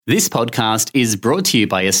This podcast is brought to you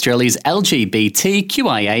by Australia's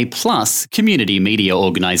LGBTQIA+ community media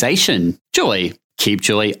organisation, Joy. Keep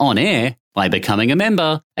Joy on air by becoming a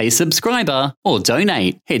member, a subscriber, or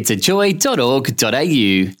donate. Head to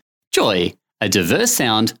joy.org.au. Joy, a diverse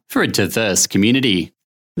sound for a diverse community.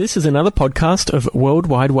 This is another podcast of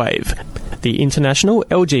Worldwide Wave, the international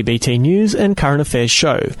LGBT news and current affairs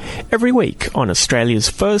show, every week on Australia's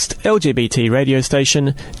first LGBT radio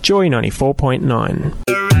station, Joy 94.9.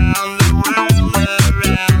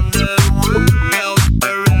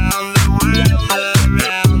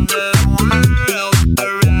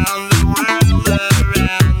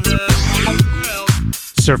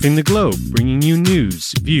 Surfing the globe, bringing you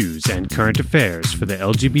news, views, and current affairs for the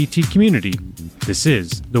LGBT community. This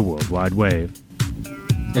is the Worldwide Wave.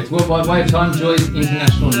 It's Worldwide Wave time, Joy's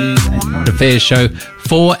international news and current affairs show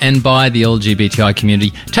for and by the LGBTI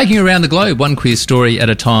community, taking around the globe one queer story at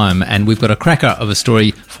a time. And we've got a cracker of a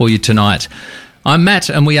story for you tonight. I'm Matt,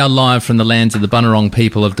 and we are live from the lands of the Bunurong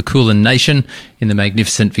people of the Kulin Nation in the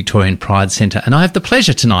magnificent Victorian Pride Centre. And I have the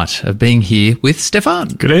pleasure tonight of being here with Stefan.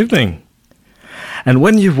 Good evening. And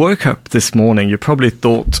when you woke up this morning, you probably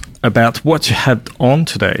thought about what you had on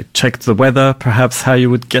today. Checked the weather, perhaps how you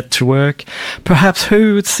would get to work, perhaps who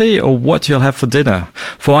you would see or what you'll have for dinner.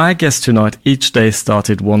 For our guests tonight, each day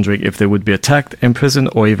started wondering if they would be attacked,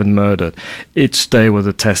 imprisoned or even murdered. Each day was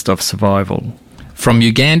a test of survival. From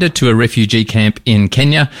Uganda to a refugee camp in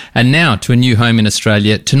Kenya and now to a new home in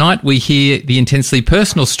Australia, tonight we hear the intensely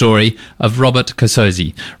personal story of Robert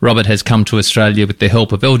Kasozi. Robert has come to Australia with the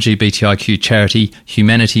help of LGBTIQ charity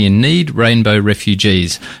Humanity in Need, Rainbow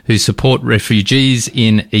Refugees, who support refugees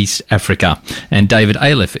in East Africa. And David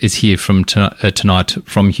Aleph is here from tonight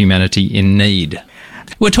from Humanity in Need.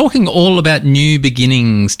 We're talking all about new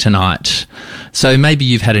beginnings tonight. So maybe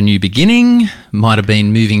you've had a new beginning, might have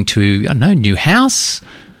been moving to, I don't know, new house,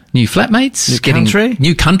 new flatmates.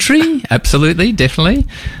 New country, absolutely, definitely.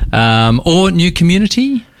 Or new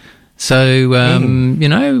community. So,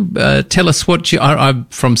 tell us what I'm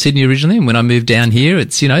from Sydney originally, and when I moved down here,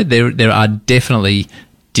 it's, there are definitely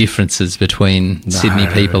differences between Sydney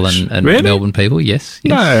people and really? Melbourne people. Yes.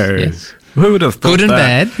 Yes. Who would have thought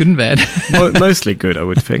that? Good and bad. Mostly good, I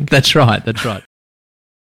would think. That's right.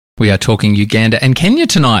 We are talking Uganda and Kenya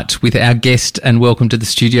tonight with our guest, and welcome to the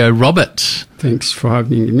studio, Robert. Thanks for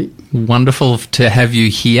having me. Wonderful to have you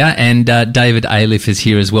here. And David Aleph is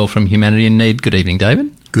here as well from Humanity in Need. Good evening,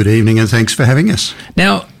 David. Good evening, and thanks for having us.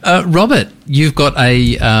 Now, Robert, you've got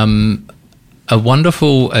a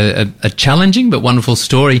wonderful, a challenging but wonderful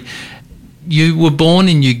story. You were born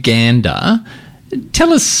in Uganda.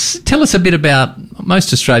 Tell us a bit about,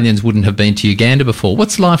 most Australians wouldn't have been to Uganda before.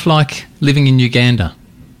 What's life like living in Uganda?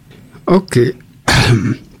 Okay.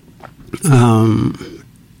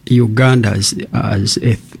 Uganda is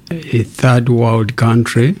a third world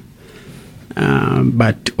country,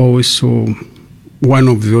 but also one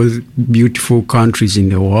of those beautiful countries in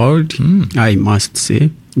the world, I must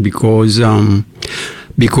say, because of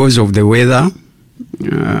the weather,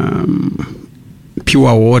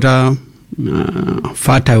 pure water,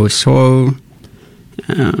 fertile soil,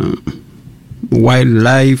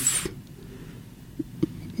 wildlife,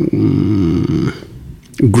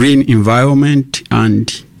 green environment,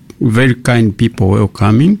 and very kind people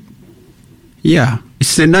welcoming. Yeah,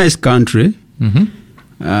 it's a nice country. Mm-hmm.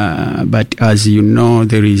 But as you know,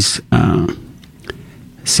 there is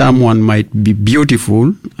someone might be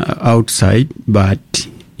beautiful outside, but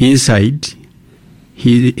inside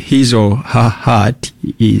his or her heart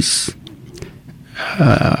is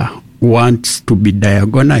wants to be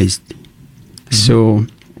diagonized. Mm-hmm. So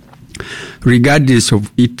regardless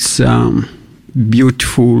of its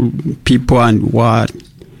beautiful people and what,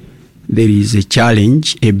 there is a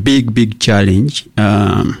challenge, a big challenge,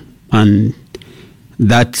 and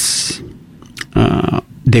that's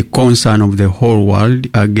the concern of the whole world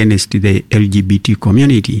against the LGBT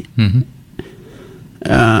community. Mm-hmm.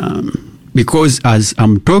 Because as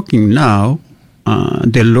I'm talking now,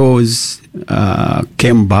 the laws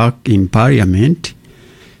came back in Parliament.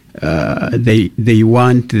 They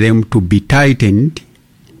want them to be tightened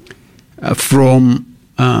from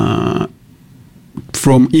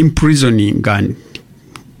imprisoning and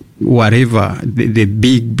whatever the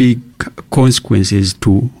big consequences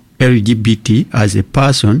to LGBT as a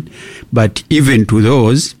person, but even to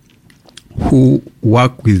those who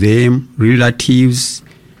work with them, relatives,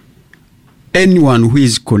 anyone who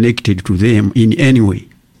is connected to them in any way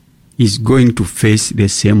is going to face the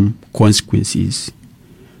same consequences.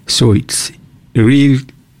 So it's real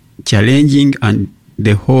challenging, and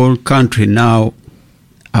the whole country now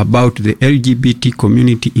about the LGBT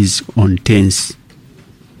community is on tense.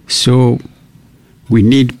 So we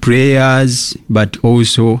need prayers, but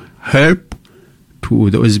also help to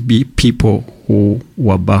those people who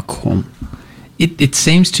were back home. It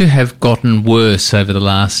seems to have gotten worse over the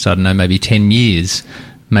last, I don't know, maybe 10 years,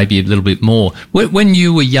 maybe a little bit more. When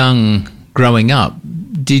you were young, growing up,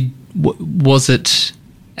 was it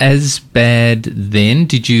as bad then?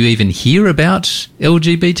 Did you even hear about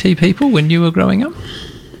LGBT people when you were growing up?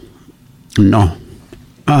 No.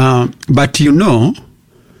 But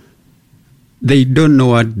they don't know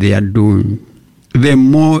what they are doing. The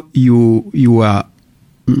more you are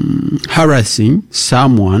harassing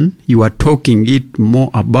someone, you are talking it more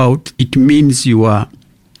about, it means you are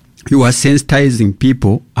sensitizing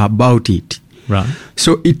people about it. Right.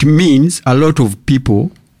 So it means a lot of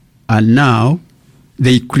people are now,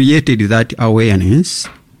 they created that awareness,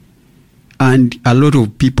 and a lot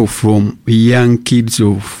of people from young kids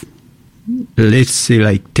of, let's say,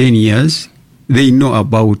 like 10 years, they know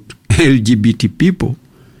about LGBT people.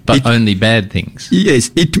 But only bad things. Yes,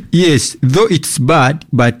 though it's bad,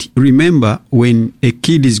 but remember, when a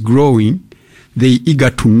kid is growing, they eager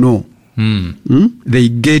to know. They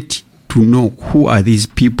get to know who are these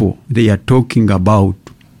people they are talking about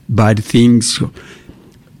bad things.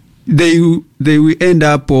 They will end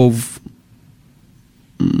up of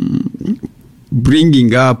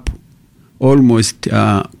bringing up almost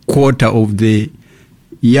a quarter of the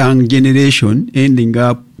young generation ending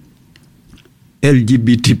up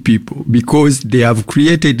LGBT people, because they have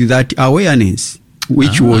created that awareness,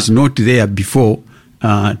 which was not there before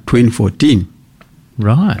 2014.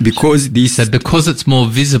 Right. Because it's more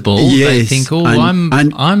visible, yes, they think, I'm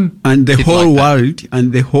and the whole world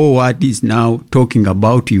and the whole world is now talking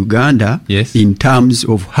about Uganda, yes, in terms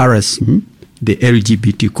of harassing the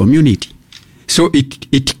LGBT community. So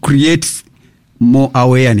it creates more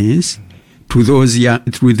awareness to those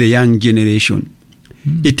through the young generation.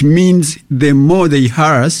 It means the more they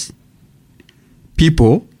harass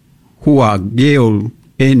people who are gay or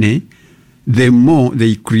any, the more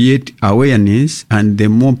they create awareness, and the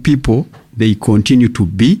more people they continue to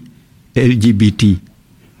be LGBT.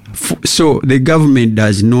 So the government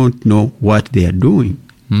does not know what they are doing.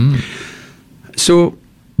 So,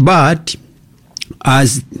 but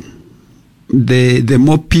as the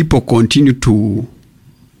more people continue to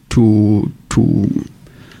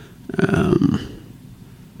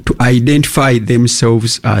identify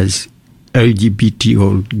themselves as LGBT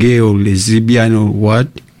or gay or lesbian or what,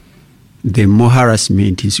 the more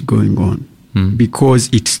harassment is going on. Because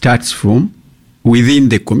it starts from within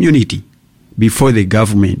the community before the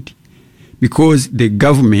government. Because the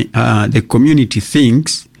government, the community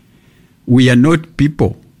thinks we are not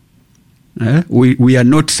people. We are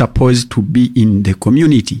not supposed to be in the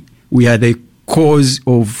community. We are the cause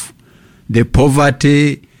of the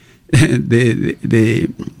poverty, the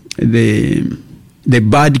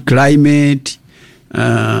bad climate.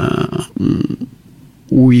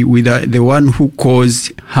 We are the one who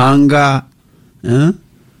cause hunger,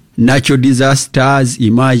 natural disasters.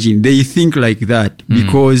 Imagine, they think like that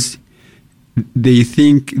because they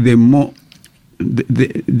think the more the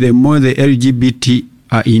LGBT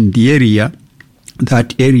are in the area,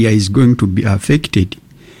 that area is going to be affected,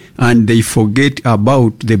 and they forget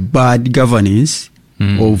about the bad governance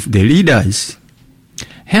of the leaders.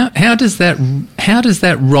 How does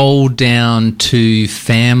that roll down to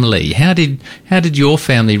family? How did your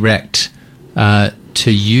family react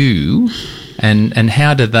to you, and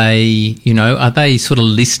how do they, are they sort of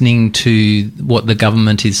listening to what the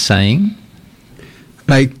government is saying?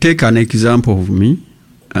 Like, take an example of me.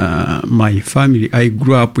 My family, I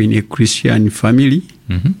grew up in a Christian family.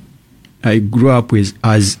 I grew up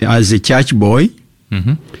as a church boy.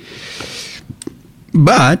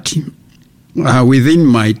 But within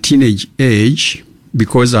my teenage age,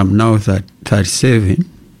 because I'm now 37,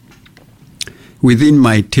 within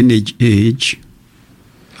my teenage age,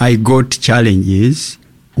 I got challenges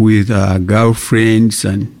with girlfriends,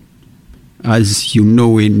 and as you know,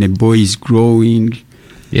 when a boy is growing.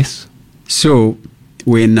 Yes. So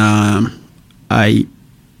when I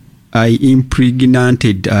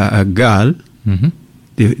impregnated a girl,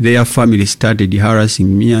 their family started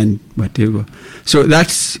harassing me and whatever. So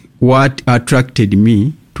that's what attracted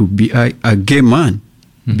me to be a gay man,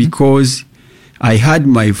 because I had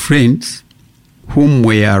my friends whom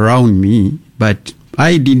were around me, but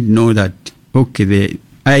I didn't know that,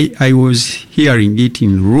 I was hearing it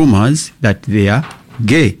in rumors that they are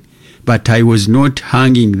gay, but I was not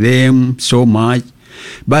hanging them so much.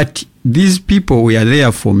 But these people were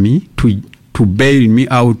there for me to bail me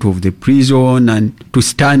out of the prison and to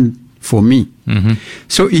stand for me.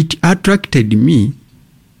 So it attracted me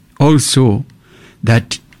also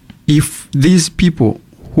that if these people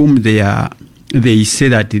whom they say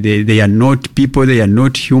that they are not people, they are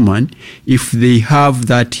not human, if they have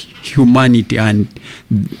that humanity and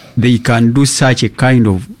they can do such a kind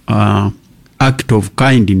of act of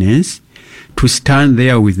kindness to stand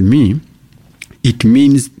there with me, it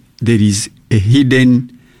means there is a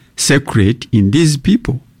hidden secret in these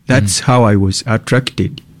people. That's how I was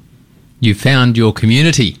attracted. You found your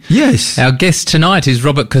community. Yes. Our guest tonight is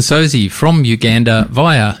Robert Kasozi from Uganda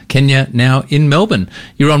via Kenya, now in Melbourne.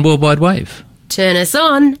 You're on Worldwide Wave. Turn us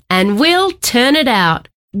on and we'll turn it out.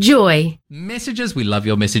 Joy. Messages. We love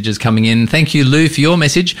your messages coming in. Thank you, Lou, for your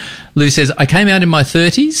message. Lou says, I came out in my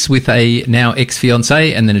 30s with a now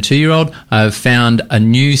ex-fiancé and then a 2-year-old. I've found a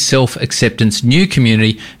new self-acceptance, new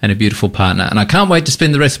community and a beautiful partner. And I can't wait to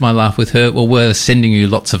spend the rest of my life with her. Well, we're sending you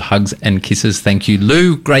lots of hugs and kisses. Thank you,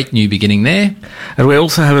 Lou. Great new beginning there. And we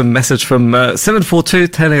also have a message from 742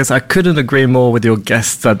 telling us, I couldn't agree more with your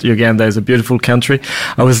guests that Uganda is a beautiful country.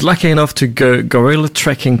 I was lucky enough to go gorilla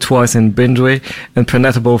trekking twice in Bindwe and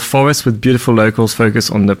Prenatable Forest with beautiful locals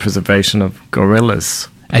focus on the preservation of gorillas.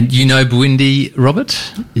 And you know Bwindi, Robert?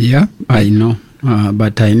 Yeah, I know,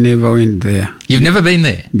 but I never went there. You've never been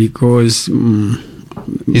there? Because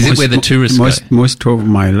is it where the tourists go? Most of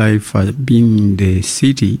my life has been in the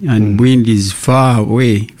city, and Bwindi is far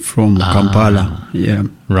away from Kampala. Yeah.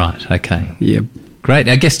 Right, okay. Yep. Great.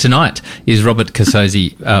 Our guest tonight is Robert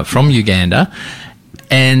Kasozi from Uganda.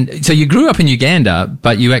 And so you grew up in Uganda,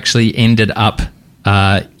 but you actually ended up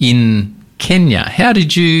in Kenya. How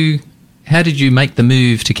did you make the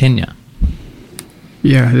move to Kenya?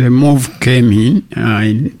 Yeah, the move came in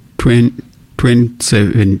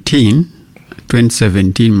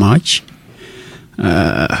 2017 March,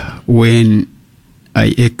 when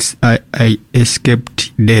I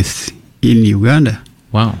escaped death in Uganda.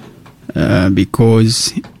 Wow.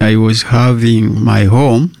 Because I was having my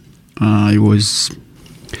home, I was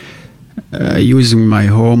using my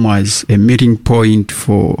home as a meeting point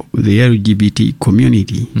for the LGBT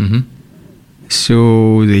community. Mm-hmm.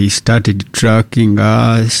 So they started tracking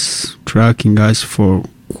us for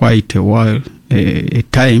quite a while, a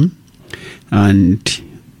time. And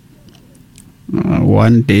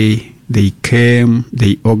one day they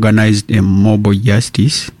organized a mobile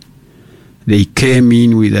justice. They came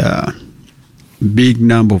in with a big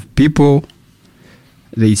number of people.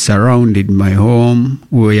 They surrounded my home.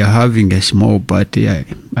 We were having a small party, I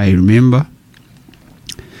remember.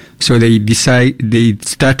 So they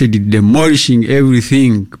started demolishing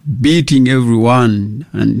everything, beating everyone,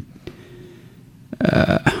 and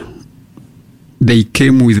they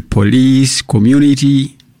came with police,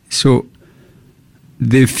 community. So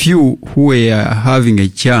the few who were having a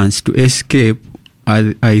chance to escape,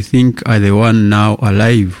 I think, are the ones now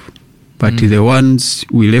alive. But the ones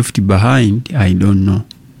we left behind, I don't know.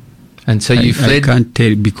 And so you fled? I can't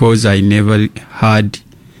tell because I never heard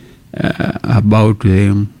about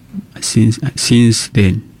them since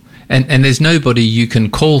then. And there's nobody you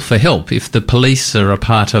can call for help if the police are a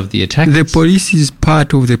part of the attack? The police is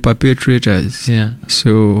part of the perpetrators. Yeah.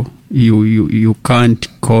 So you can't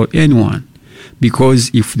call anyone.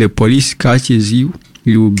 Because if the police catches you,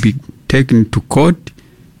 you'll be taken to court,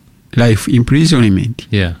 life imprisonment.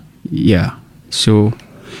 Yeah. Yeah. So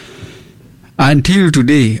until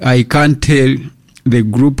today, I can't tell the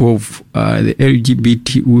group of the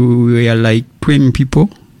LGBT. We were like 20 people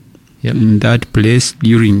in that place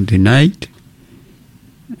during the night.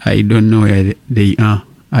 I don't know where they are.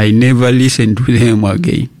 I never listened to them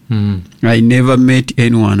again. I never met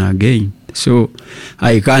anyone again. So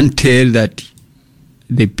I can't tell that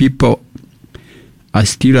the people are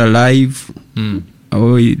still alive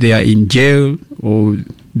or they are in jail or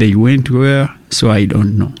they went where, so I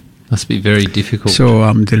don't know. Must be very difficult. So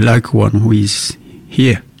I'm the lucky one who is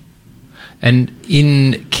here. And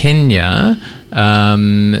in Kenya,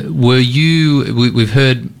 we've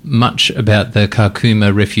heard much about the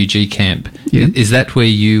Kakuma refugee camp. Yeah. Is that where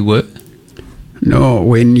you were? No,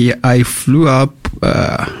 when I flew up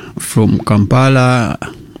from Kampala,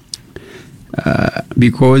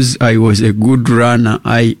 because I was a good runner,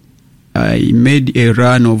 I made a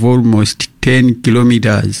run of almost 10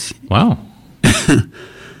 kilometers. Wow.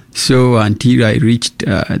 So until I reached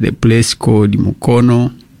the place called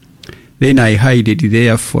Mukono, then I hid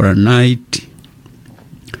there for a night.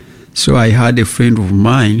 So I had a friend of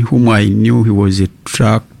mine whom I knew he was a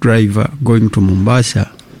truck driver going to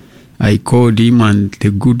Mombasa. I called him, and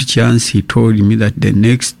the good chance he told me that the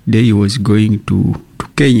next day he was going to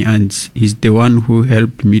Kenya, and he's the one who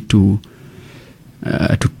helped me to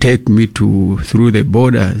take me through the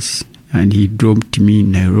borders, and he dropped me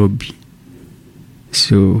in Nairobi.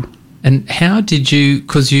 So And how did you?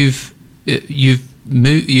 Because you've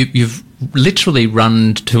literally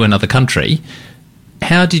run to another country.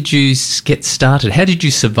 How did you get started? How did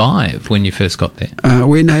you survive when you first got there?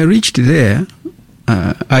 When I reached there,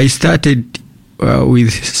 I started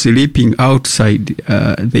with sleeping outside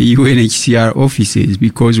the UNHCR offices,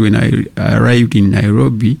 because when I arrived in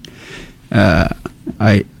Nairobi,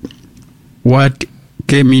 what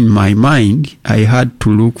came in my mind, I had to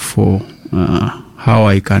look for how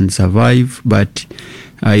I can survive, but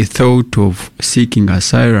I thought of seeking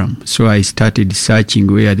asylum. So I started searching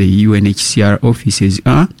where the UNHCR offices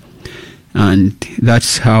are, and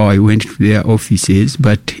that's how I went to their offices.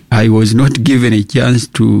 But I was not given a chance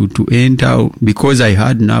to enter, because I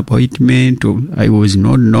had an appointment, or I was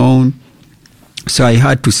not known. So I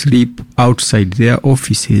had to sleep outside their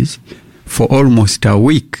offices for almost a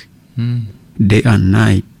week, day and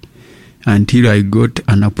night, until I got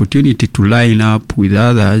an opportunity to line up with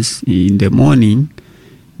others in the morning.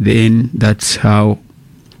 Then that's how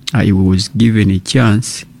I was given a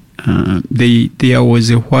chance. There was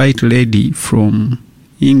a white lady from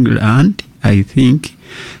England, I think.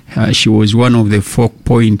 She was one of the 4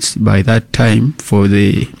 points by that time for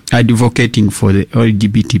the advocating for the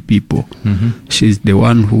LGBT people. She's the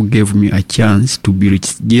one who gave me a chance to be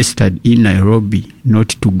registered in Nairobi, not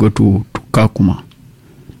to go to Kakuma,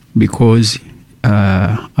 because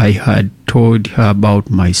I had told her about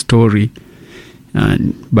my story.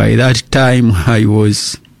 And by that time, I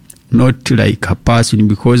was not like a person,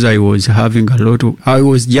 because I was having I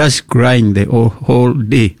was just crying the whole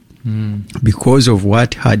day because of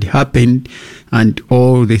what had happened and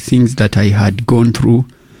all the things that I had gone through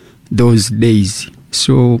those days.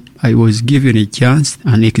 So I was given a chance,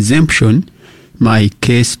 an exemption, my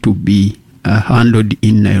case to be handled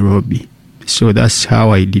in Nairobi. So that's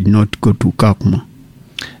how I did not go to Kakuma.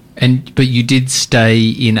 But you did stay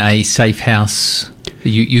in a safe house.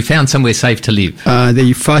 You found somewhere safe to live.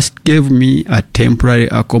 They first gave me a temporary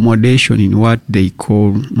accommodation in what they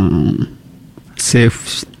call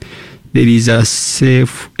safe. There is a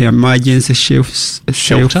safe emergency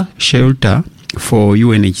shelter for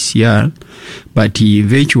UNHCR, but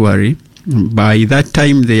eventually, by that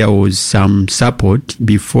time, there was some support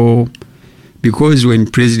because when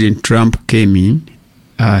President Trump came in,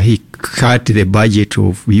 he cut the budget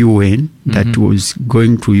of UN that was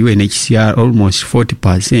going to UNHCR almost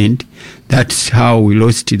 40%. That's how we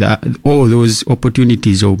lost all those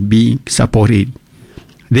opportunities of being supported.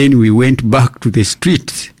 Then we went back to the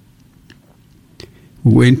streets.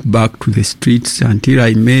 Until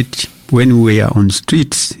I met, when we were on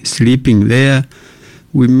streets, sleeping there,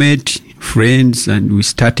 we met friends and we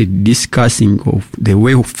started discussing of the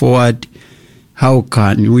way forward. How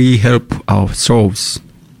can we help ourselves?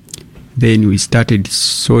 Then we started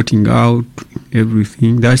sorting out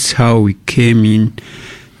everything. That's how we came in,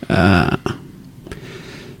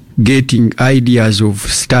 getting ideas of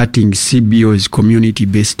starting CBOs,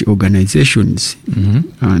 community-based organizations.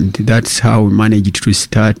 And that's how we managed to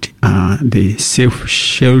start the safe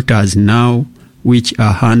shelters now, which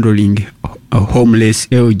are handling homeless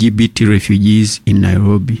LGBT refugees in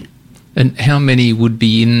Nairobi. And how many would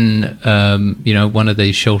be in, one of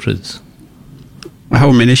these shelters?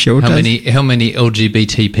 How many shelters? How many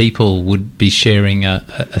LGBT people would be sharing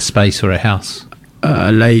a space or a house?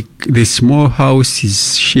 Like the small house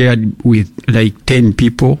is shared with like 10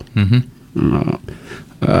 people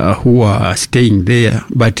who are staying there.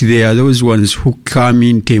 But there are those ones who come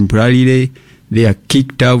in temporarily. They are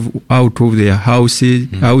kicked out of their houses.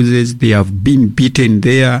 They have been beaten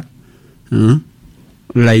there.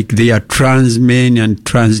 Like they are trans men and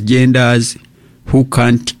transgenders who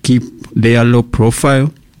can't keep their low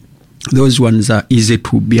profile. Those ones are easy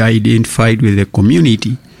to be identified with the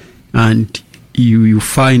community. And you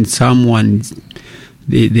find someone,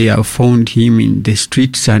 they have found him in the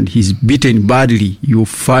streets and he's beaten badly. You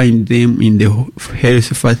find them in the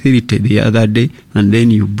health facility the other day, and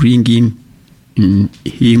then you bring in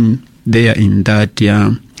him there in that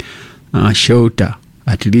shelter,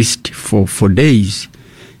 at least for days,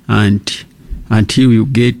 and until you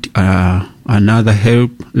get another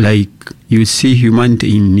help. Like you see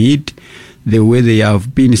humanity in need, the way they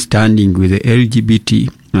have been standing with the LGBT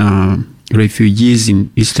refugees in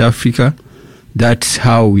East Africa. That's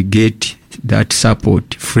how we get that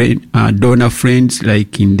support. Donor friends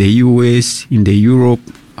like in the US, in the Europe,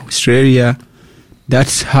 Australia.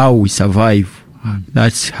 That's how we survive.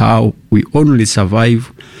 That's how we only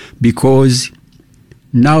survive, because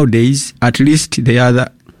nowadays, at least the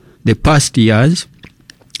past years,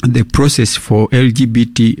 the process for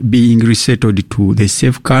LGBT being resettled to the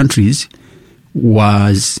safe countries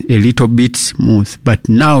was a little bit smooth, but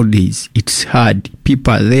nowadays it's hard.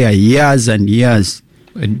 People are there years and years.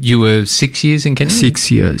 And you were 6 years in Kenya?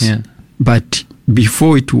 6 years. Yeah. But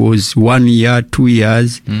before it was 1 year, 2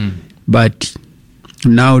 years. But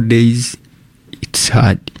nowadays it's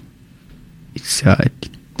hard. It's hard.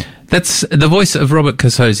 That's the voice of Robert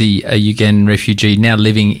Kasozi, a Ugandan refugee now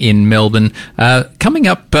living in Melbourne. Coming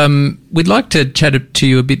up, we'd like to chat to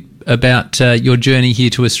you a bit about your journey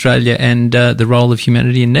here to Australia and the role of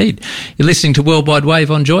humanity in need. You're listening to Worldwide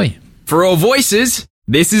Wave on Joy. For all voices,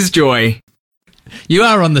 this is Joy. You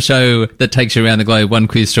are on the show that takes you around the globe, one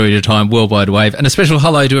queer story at a time, Worldwide Wave. And a special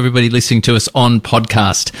hello to everybody listening to us on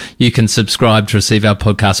podcast. You can subscribe to receive our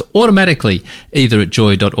podcast automatically, either at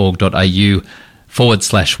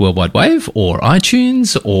joy.org.au/Worldwide Wave or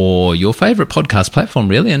iTunes or your favourite podcast platform,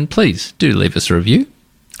 really. And please do leave us a review.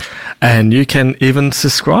 And you can even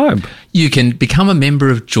subscribe. You can become a member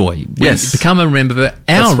of Joy. Yes. Become a member of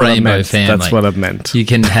our Rainbow family. That's what I've meant. You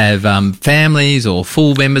can have families or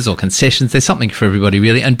full members or concessions. There's something for everybody,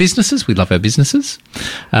 really. And businesses. We love our businesses.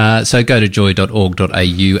 So go to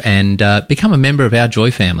joy.org.au and become a member of our Joy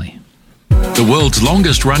family. The world's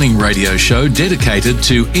longest running radio show dedicated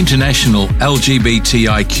to international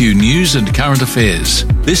LGBTIQ news and current affairs.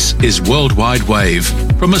 This is Worldwide Wave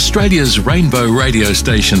from Australia's Rainbow radio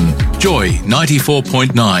station, Joy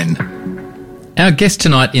 94.9. Our guest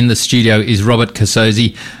tonight in the studio is Robert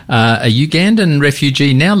Kasozi, a Ugandan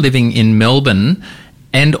refugee now living in Melbourne,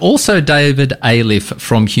 and also David Aliff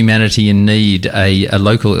from Humanity in Need, a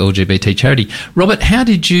local LGBT charity. Robert, how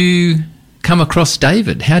did you come across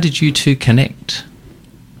David? How did you two connect?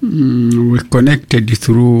 We connected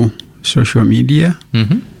through social media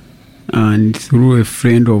and through a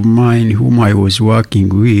friend of mine whom I was working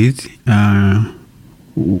with.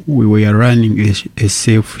 We were running a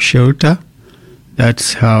safe shelter.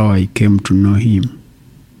 That's how I came to know him.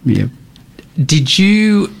 Yeah. Did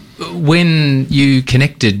you, when you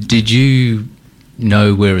connected, did you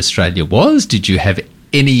know where Australia was? Did you have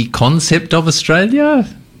any concept of Australia?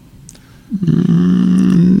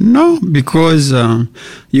 No, because,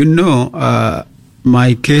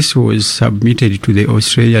 my case was submitted to the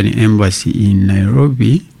Australian Embassy in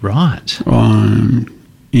Nairobi. Right.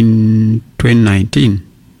 In 2019.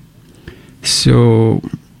 So,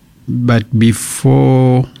 but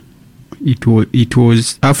before it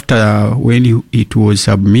was after when it was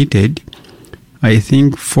submitted, I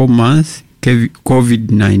think 4 months,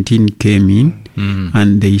 COVID-19 came in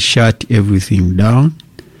and they shut everything down.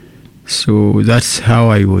 So that's how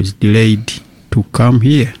I was delayed to come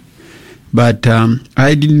here. But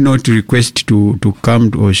I did not request to come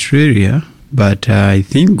to Australia, but I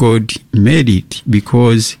think God made it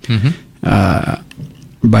because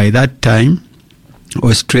by that time,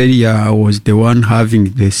 Australia was the one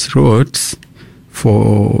having the slots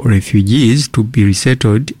for refugees to be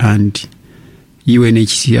resettled, and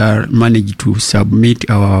UNHCR managed to submit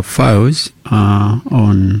our files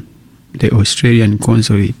on the Australian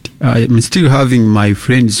consulate. I'm still having my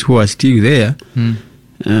friends who are still there.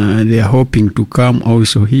 They are hoping to come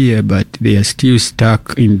also here, but they are still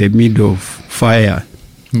stuck in the middle of fire.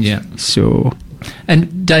 Yeah. So,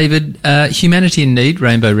 and David, Humanity in Need,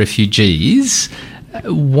 Rainbow Refugees,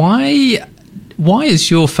 why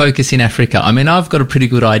is your focus in Africa? I mean, I've got a pretty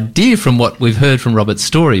good idea from what we've heard from Robert's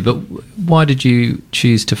story, but why did you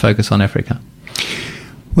choose to focus on Africa?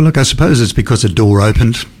 Well, look, I suppose it's because a door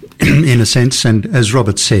opened, in a sense, and as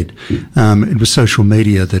Robert said, it was social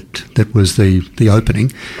media that was the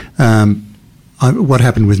opening. What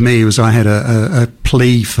happened with me was I had a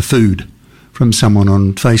plea for food from someone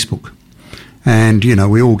on Facebook. And,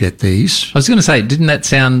 we all get these. I was going to say, didn't that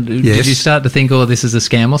sound... Yes. Did you start to think, oh, this is a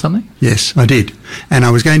scam or something? Yes, I did. And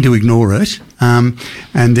I was going to ignore it. And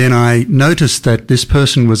then I noticed that this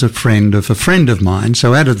person was a friend of mine.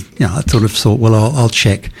 So I thought, well, I'll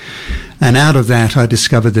check. And out of that, I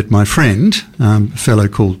discovered that my friend, a fellow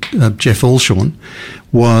called Jeff Alshorn,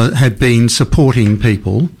 had been supporting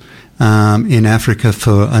people in Africa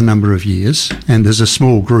for a number of years. And there's a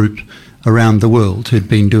small group around the world who'd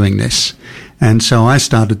been doing this. And so I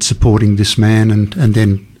started supporting this man and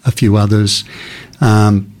then a few others.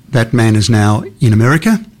 That man is now in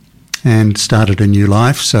America and started a new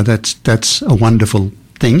life. So that's a wonderful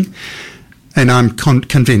thing. And I'm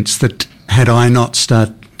convinced that had I not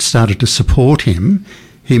started to support him,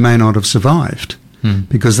 he may not have survived.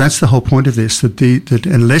 Because that's the whole point of this, that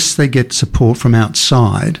unless they get support from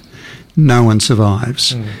outside, no one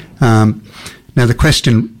survives. Now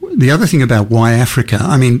the other thing about why Africa,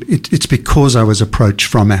 I mean, it's because I was approached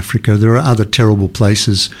from Africa. There are other terrible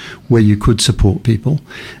places where you could support people.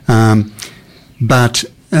 But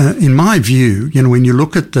in my view, when you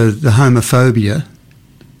look at the homophobia,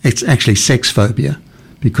 it's actually sex phobia,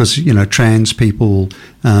 because, trans people,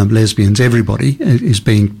 lesbians, everybody is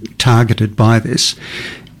being targeted by this.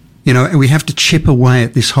 We have to chip away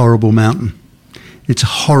at this horrible mountain. It's a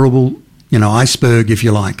horrible, iceberg, if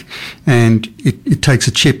you like, and it takes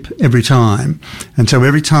a chip every time. And so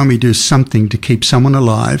every time we do something to keep someone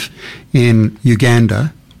alive in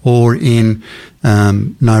Uganda or in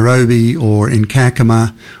Nairobi or in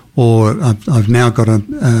Kakuma, or I've now got a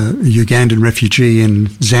Ugandan refugee in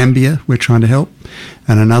Zambia we're trying to help,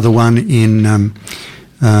 and another one in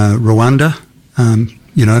Rwanda.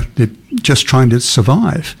 They're just trying to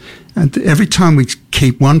survive. And every time we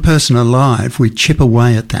keep one person alive, we chip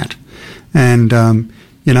away at that. And,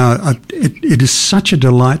 it is such a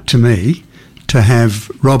delight to me to have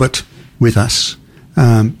Robert with us,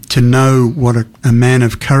 to know what a man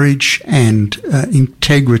of courage and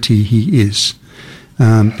integrity he is.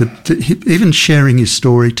 Even sharing his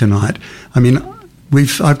story tonight,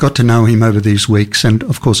 I've got to know him over these weeks, and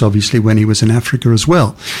of course, obviously, when he was in Africa as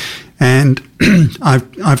well. And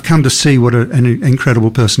I've come to see what an incredible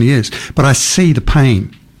person he is. But I see the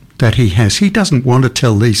pain that he has. He doesn't want to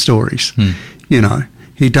tell these stories.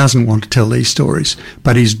 He doesn't want to tell these stories.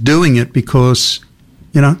 But he's doing it because,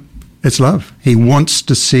 it's love. He wants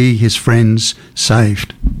to see his friends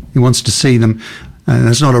saved. He wants to see them. And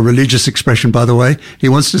that's not a religious expression, by the way. He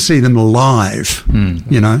wants to see them alive,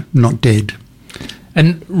 not dead.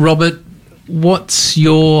 And Robert, what's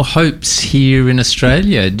your hopes here in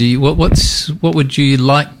Australia? What would you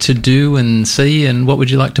like to do and see, and what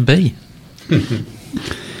would you like to be?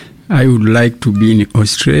 I would like to be in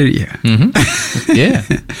Australia. Mm-hmm. Yeah.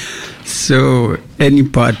 So any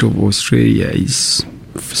part of Australia is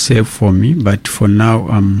safe for me, but for now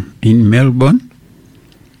I'm in Melbourne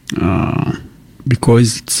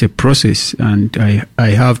because it's a process, and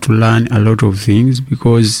I have to learn a lot of things,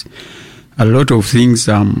 because a lot of things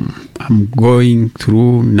I'm going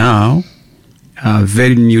through now are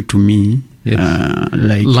very new to me.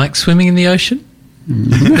 Yes. Like swimming in the ocean?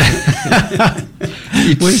 We've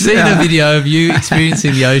seen a video of you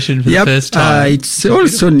experiencing the ocean for the first time. It's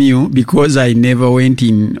also new because I never went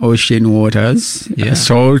in ocean waters,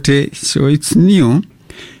 salty, so it's new.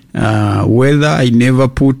 Whether I never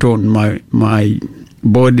put on my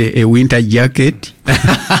body a winter jacket.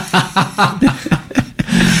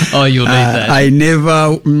 Oh, you'll need that. I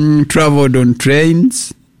never traveled on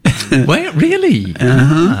trains. Wait, really?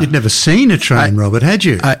 Uh-huh. You'd never seen a train, Robert, had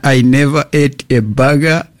you? I never ate a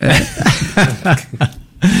burger.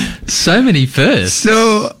 So many firsts.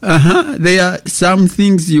 So there are some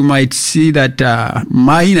things you might see that are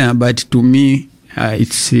minor, but to me,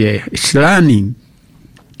 it's learning.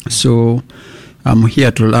 So I'm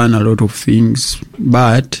here to learn a lot of things.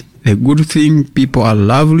 But the good thing, people are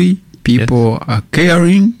lovely. People are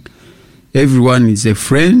caring. Everyone is a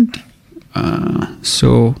friend.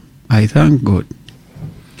 So I thank God.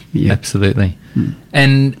 Yeah. Absolutely.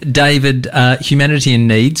 And David, Humanity in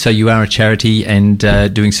Need, so you are a charity and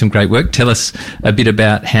doing some great work. Tell us a bit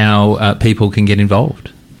about how people can get involved.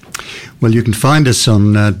 Well, you can find us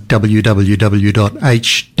on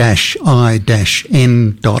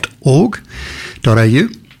www.h-i-n.org.au,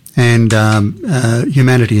 and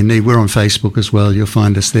Humanity in Need. We're on Facebook as well. You'll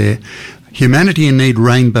find us there. Humanity in Need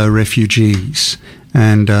Rainbow Refugees.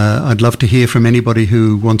 And I'd love to hear from anybody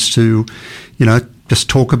who wants to, just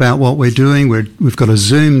talk about what we're doing. We've got a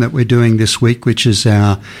Zoom that we're doing this week, which is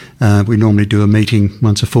we normally do a meeting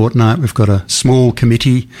once a fortnight. We've got a small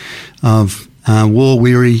committee of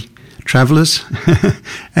war-weary travellers,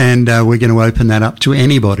 and we're going to open that up to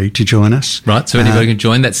anybody to join us. Right, so anybody can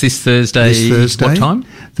join. That's this Thursday. This Thursday. What time?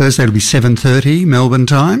 Thursday will be 7:30 Melbourne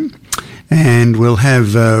time, and we'll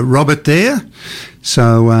have Robert there,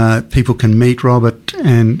 so people can meet Robert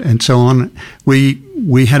and so on. We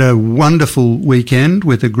had a wonderful weekend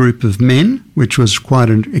with a group of men, which was quite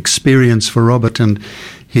an experience for Robert and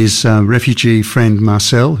his refugee friend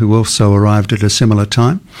Marcel, who also arrived at a similar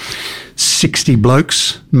time. 60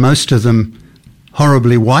 blokes, most of them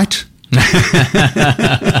horribly white.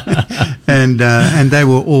 and they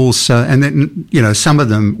were all so, and then, some of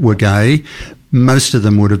them were gay. Most of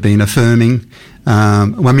them would have been affirming.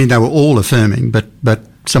 They were all affirming, but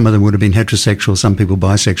some of them would have been heterosexual, some people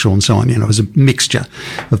bisexual and so on. It was a mixture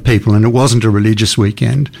of people, and it wasn't a religious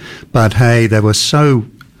weekend. But hey, they were so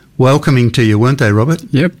welcoming to you, weren't they, Robert?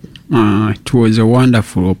 Yep. It was a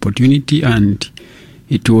wonderful opportunity, and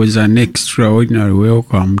it was an extraordinary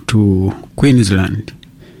welcome to Queensland.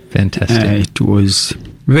 Fantastic. It was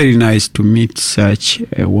very nice to meet such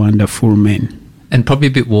a wonderful man. And probably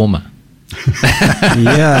a bit warmer.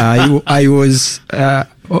 Yeah, I was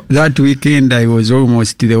that weekend I was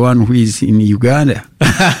almost the one who is in Uganda.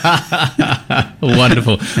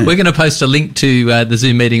 Wonderful. We're going to post a link to the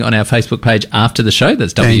Zoom meeting on our Facebook page after the show.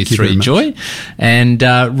 That's W3 Joy. And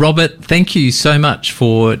Robert, thank you so much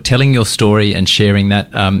for telling your story and sharing that.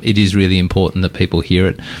 It is really important that people hear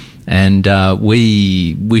it. And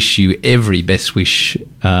we wish you every best wish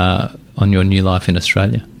on your new life in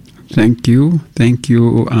Australia. Thank you. Thank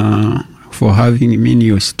you for having me in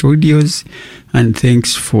your studios. And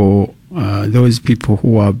thanks for those people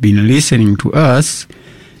who have been listening to us.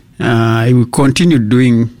 I will continue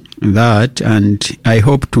doing that, and I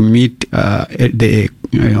hope to meet the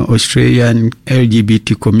Australian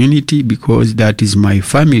LGBT community, because that is my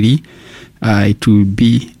family. It will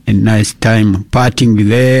be a nice time partying with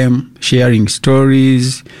them, sharing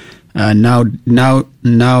stories. Now,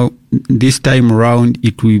 this time around,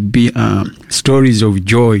 it will be stories of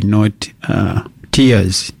joy, not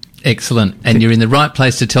tears. Excellent. And you're in the right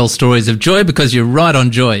place to tell stories of joy, because you're right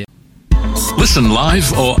on Joy. Listen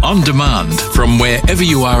live or on demand from wherever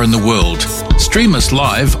you are in the world. Stream us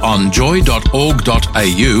live on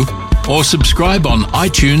joy.org.au or subscribe on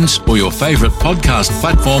iTunes or your favourite podcast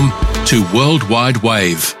platform to Worldwide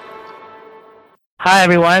Wave. Hi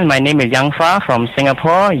everyone, my name is Yang Fa from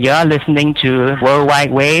Singapore. You're listening to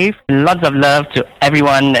Worldwide Wave. Lots of love to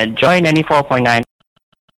everyone at Joy 94.9.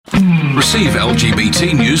 Receive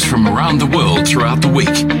LGBT news from around the world throughout the week.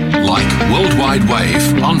 Like Worldwide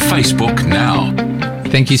Wave on Facebook now.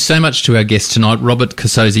 Thank you so much to our guest tonight, Robert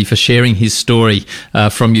Kasozi, for sharing his story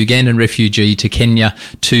from Ugandan refugee to Kenya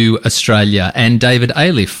to Australia, and David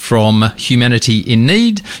Aliff from Humanity in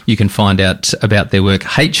Need. You can find out about their work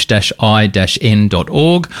h-i-n.org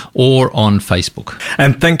or on Facebook.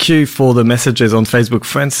 And thank you for the messages on Facebook.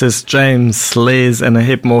 Francis, James, Liz, and a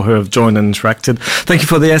heap more who have joined and interacted. Thank you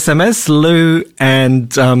for the SMS, Lou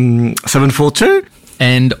and 742.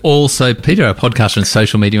 And also Peter, our podcaster and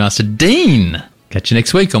social media master, Dean. Catch you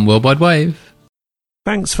next week on Worldwide Wave.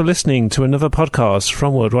 Thanks for listening to another podcast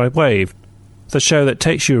from Worldwide Wave, the show that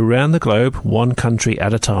takes you around the globe, one country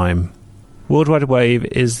at a time. Worldwide Wave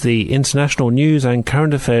is the international news and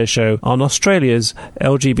current affairs show on Australia's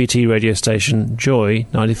LGBT radio station, Joy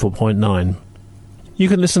 94.9. You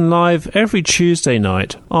can listen live every Tuesday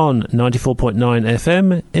night on 94.9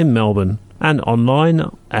 FM in Melbourne and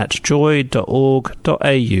online at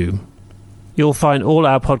joy.org.au. You'll find all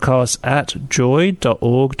our podcasts at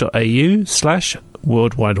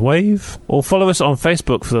joy.org.au/Worldwide Wave, or follow us on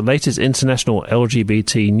Facebook for the latest international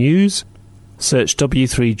LGBT news. Search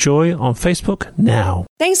W3 Joy on Facebook now.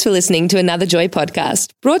 Thanks for listening to another Joy podcast,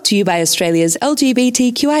 brought to you by Australia's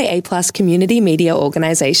LGBTQIA+ community media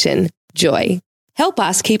organisation, Joy. Help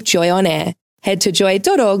us keep Joy on air. Head to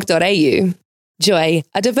joy.org.au. Joy,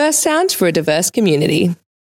 a diverse sound for a diverse community.